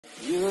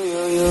Yo,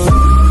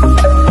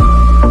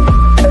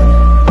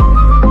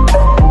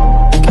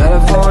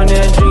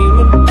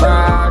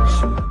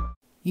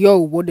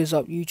 what is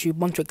up YouTube?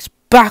 Montrix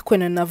back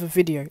with another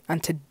video,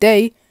 and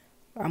today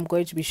I'm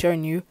going to be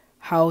showing you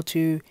how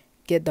to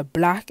get the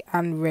black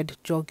and red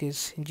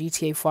joggers in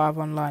GTA 5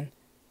 online.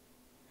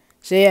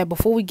 So yeah,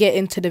 before we get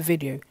into the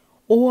video,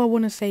 all I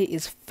want to say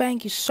is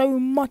thank you so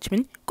much,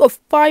 man. Got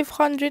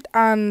 500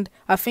 and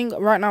I think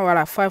right now we're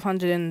at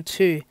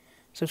 502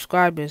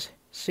 subscribers.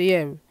 So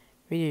yeah,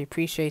 really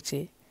appreciate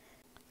it.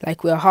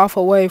 Like, we're half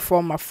away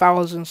from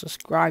 1,000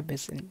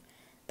 subscribers, and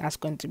that's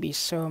going to be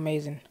so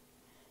amazing.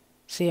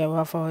 So yeah,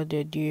 without further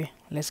ado,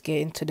 let's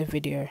get into the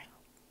video.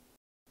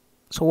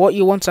 So what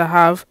you want to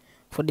have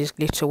for this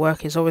glitch to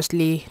work is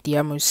obviously the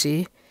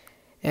MOC,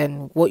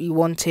 and what you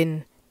want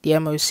in the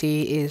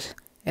MOC is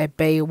a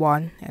Bay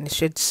 1, and it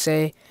should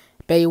say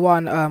Bay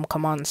 1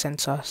 command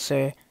center.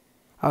 So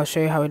I'll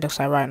show you how it looks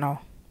like right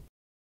now.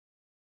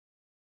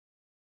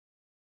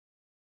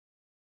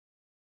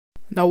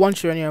 Now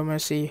once you're on your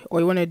MOC, all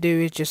you want to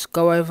do is just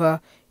go over,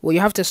 well, you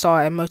have to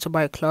start a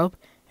motorbike club,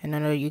 and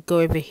then you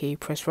go over here,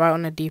 press right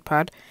on the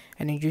D-pad,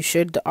 and then you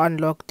should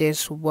unlock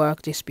this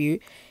work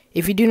dispute.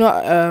 If you do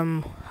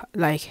not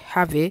like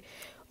have it,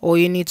 all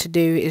you need to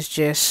do is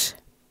just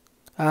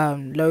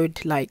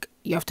load, like,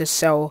 you have to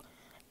sell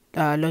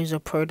loads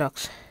of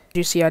products.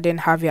 You see, I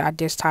didn't have it at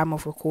this time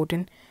of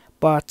recording,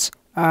 but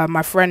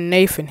my friend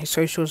Nathan, his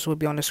socials will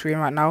be on the screen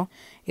right now,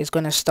 is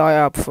going to start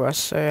up for us.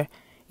 So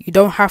you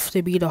don't have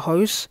to be the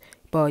host,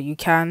 but you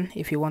can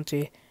if you want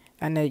to,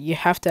 and you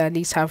have to at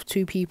least have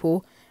 2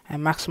 people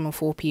and maximum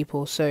 4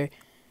 people. So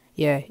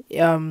yeah,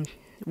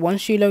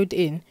 once you load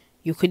in,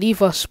 you could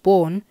either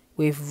spawn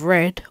with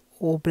red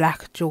or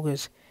black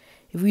joggers.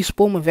 If you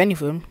spawn with any of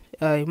them,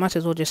 you might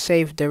as well just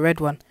save the red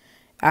one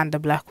and the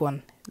black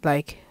one.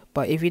 Like,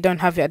 but if you don't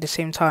have it at the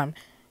same time,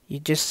 you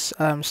just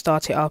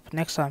start it up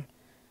next time.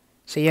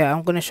 So yeah,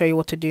 I'm gonna show you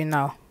what to do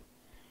now.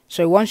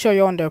 So once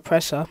you're on the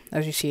oppressor,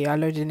 as you see, I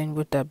loaded in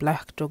with the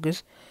black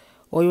joggers.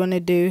 All you want to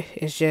do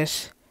is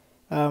just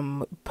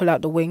pull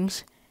out the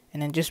wings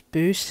and then just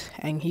boost,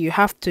 and you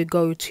have to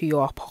go to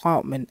your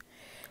apartment.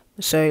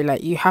 So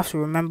like, you have to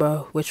remember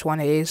which one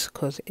it is,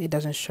 because it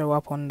doesn't show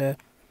up on the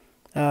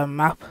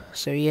map.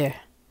 So yeah,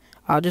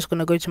 I'm just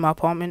gonna go to my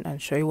apartment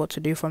and show you what to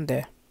do from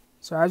there.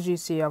 So as you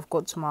see, I've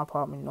got to my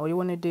apartment. All you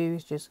want to do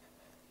is just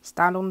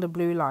stand on the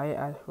blue light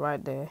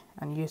right there,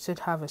 and you should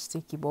have a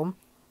sticky bomb.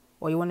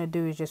 All you want to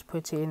do is just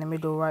put it in the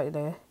middle right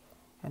there,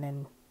 and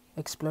then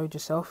explode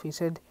yourself. You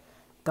said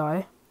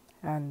die,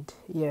 and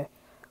yeah,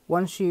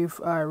 once you've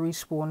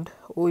respawned,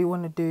 all you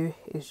want to do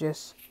is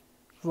just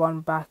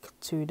run back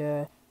to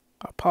the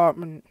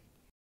apartment.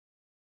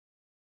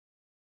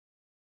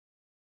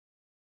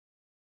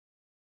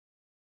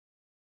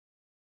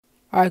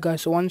 Alright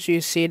guys, so once you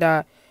see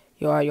that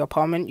you're at your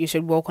apartment, you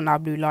should walk on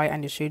that blue light,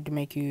 and it should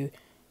make you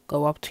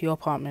go up to your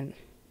apartment.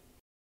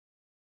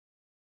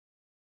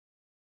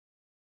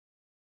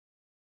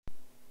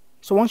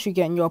 So once you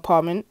get in your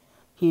apartment,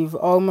 you've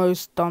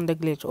almost done the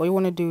glitch. All you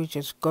want to do is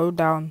just go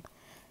down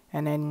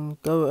and then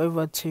go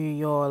over to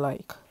your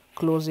like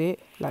closet,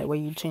 like where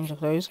you change your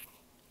clothes,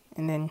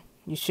 and then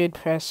you should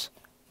press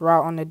right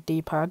on the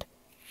D-pad,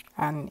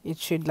 and it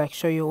should like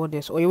show you all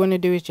this. All you want to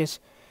do is just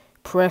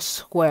press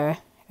square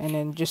and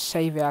then just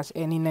save it as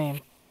any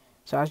name.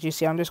 So as you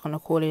see, I'm just going to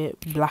call it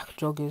Black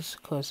Joggers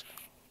because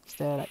it's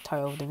the like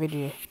title of the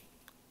video.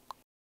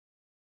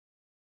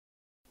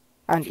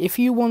 And if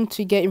you want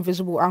to get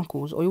invisible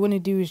ankles, all you want to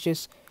do is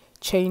just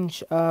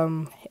change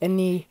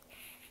any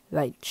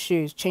like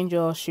shoes, change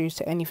your shoes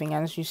to anything.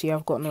 And as you see,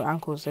 I've got no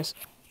ankles. That's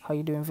how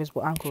you do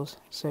invisible ankles.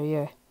 So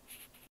yeah,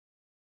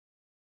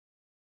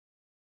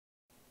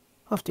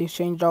 after you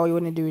change, all you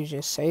want to do is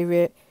just save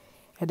it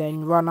and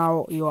then run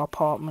out your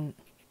apartment.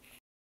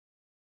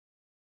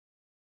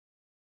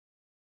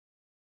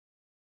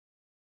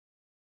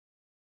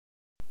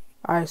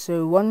 Alright,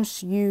 so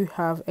once you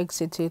have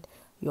exited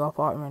your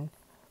apartment,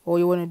 all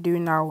you want to do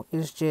now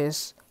is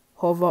just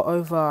hover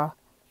over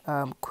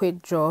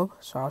quit job.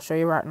 So I'll show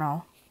you right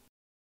now.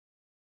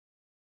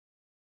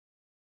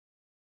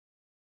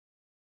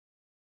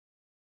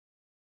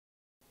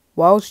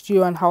 Whilst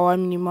you and how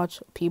many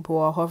much people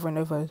are hovering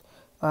over,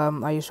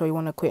 are you sure you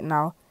want to quit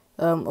now?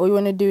 All you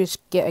want to do is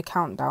get a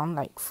countdown,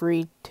 like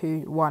 3,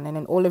 2, 1, and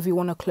then all of you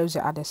want to close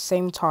it at the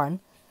same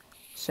time,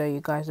 so you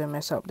guys don't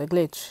mess up the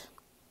glitch.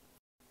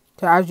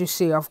 So as you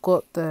see, I've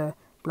got the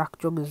black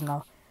joggers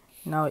now.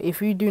 Now,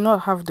 if you do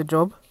not have the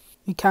job,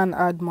 you can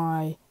add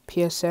my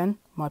PSN.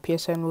 My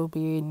PSN will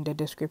be in the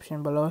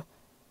description below.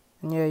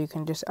 And yeah, you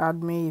can just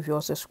add me if you're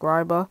a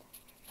subscriber.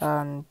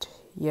 And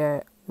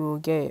yeah, you will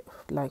get it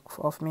like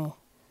off me.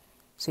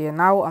 So yeah,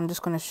 now I'm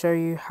just going to show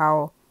you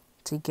how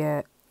to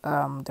get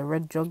the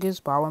red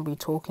joggers. But I won't be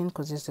talking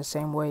because it's the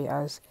same way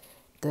as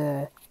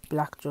the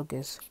black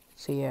joggers.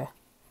 So yeah,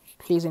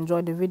 please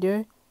enjoy the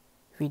video.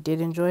 If you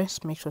did enjoy,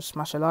 make sure to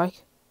smash a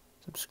like,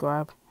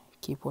 subscribe,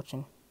 keep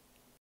watching.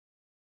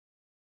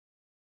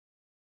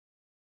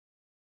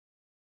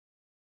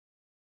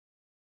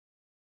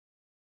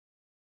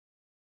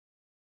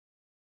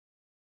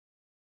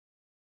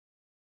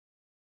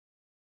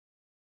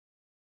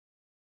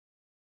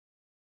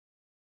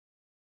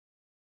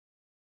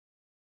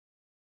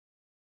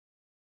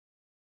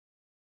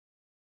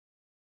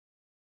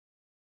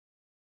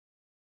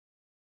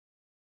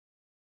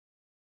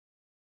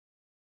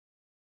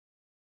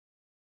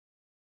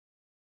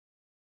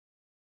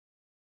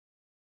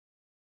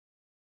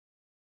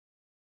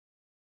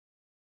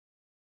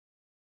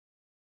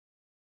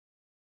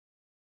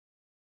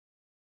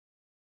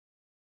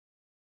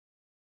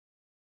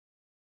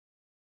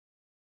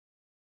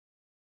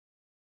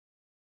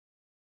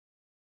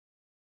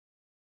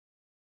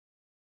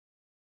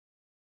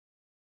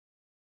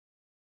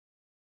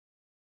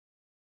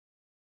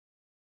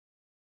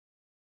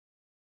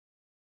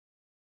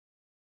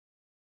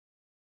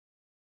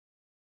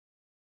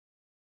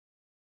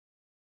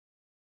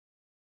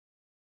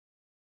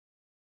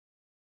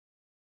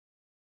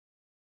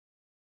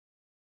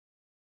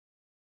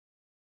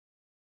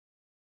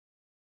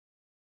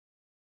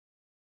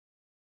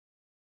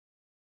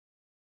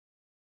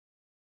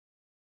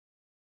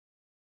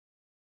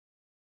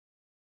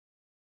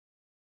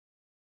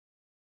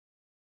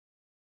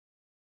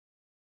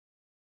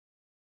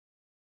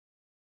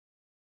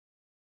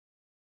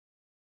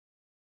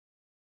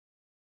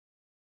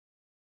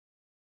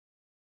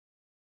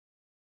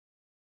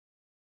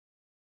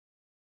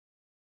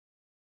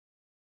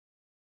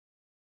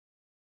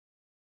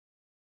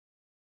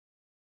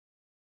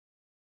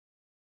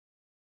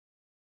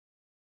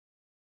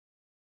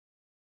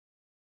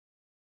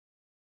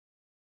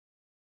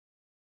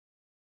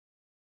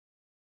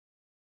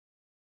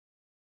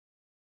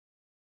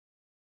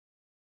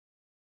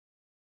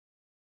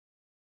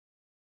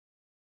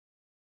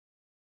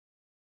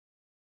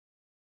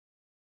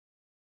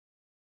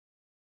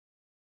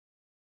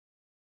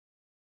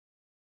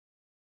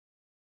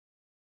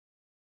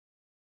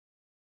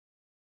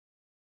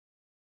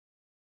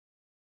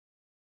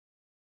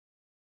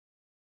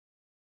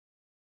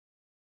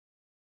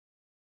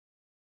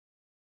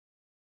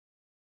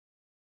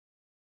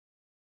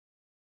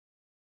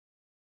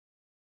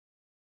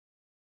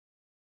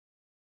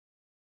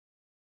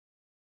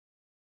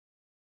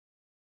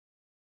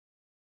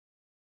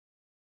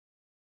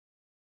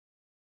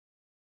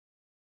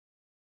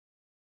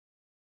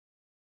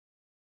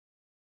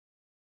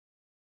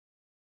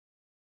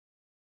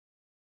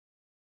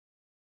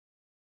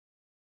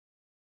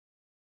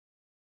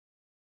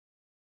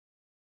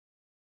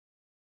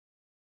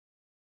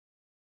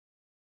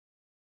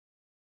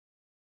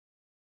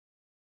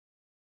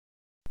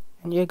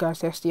 And yeah guys,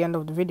 that's the end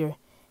of the video.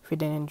 If you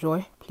didn't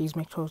enjoy, please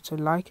make sure to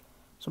like,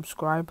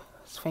 subscribe.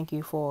 Thank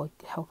you for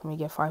helping me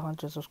get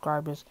 500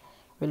 subscribers.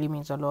 Really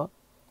means a lot.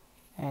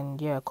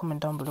 And yeah,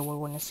 comment down below what you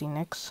want to see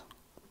next.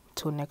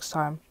 Till next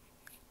time,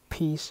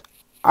 peace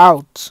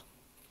out.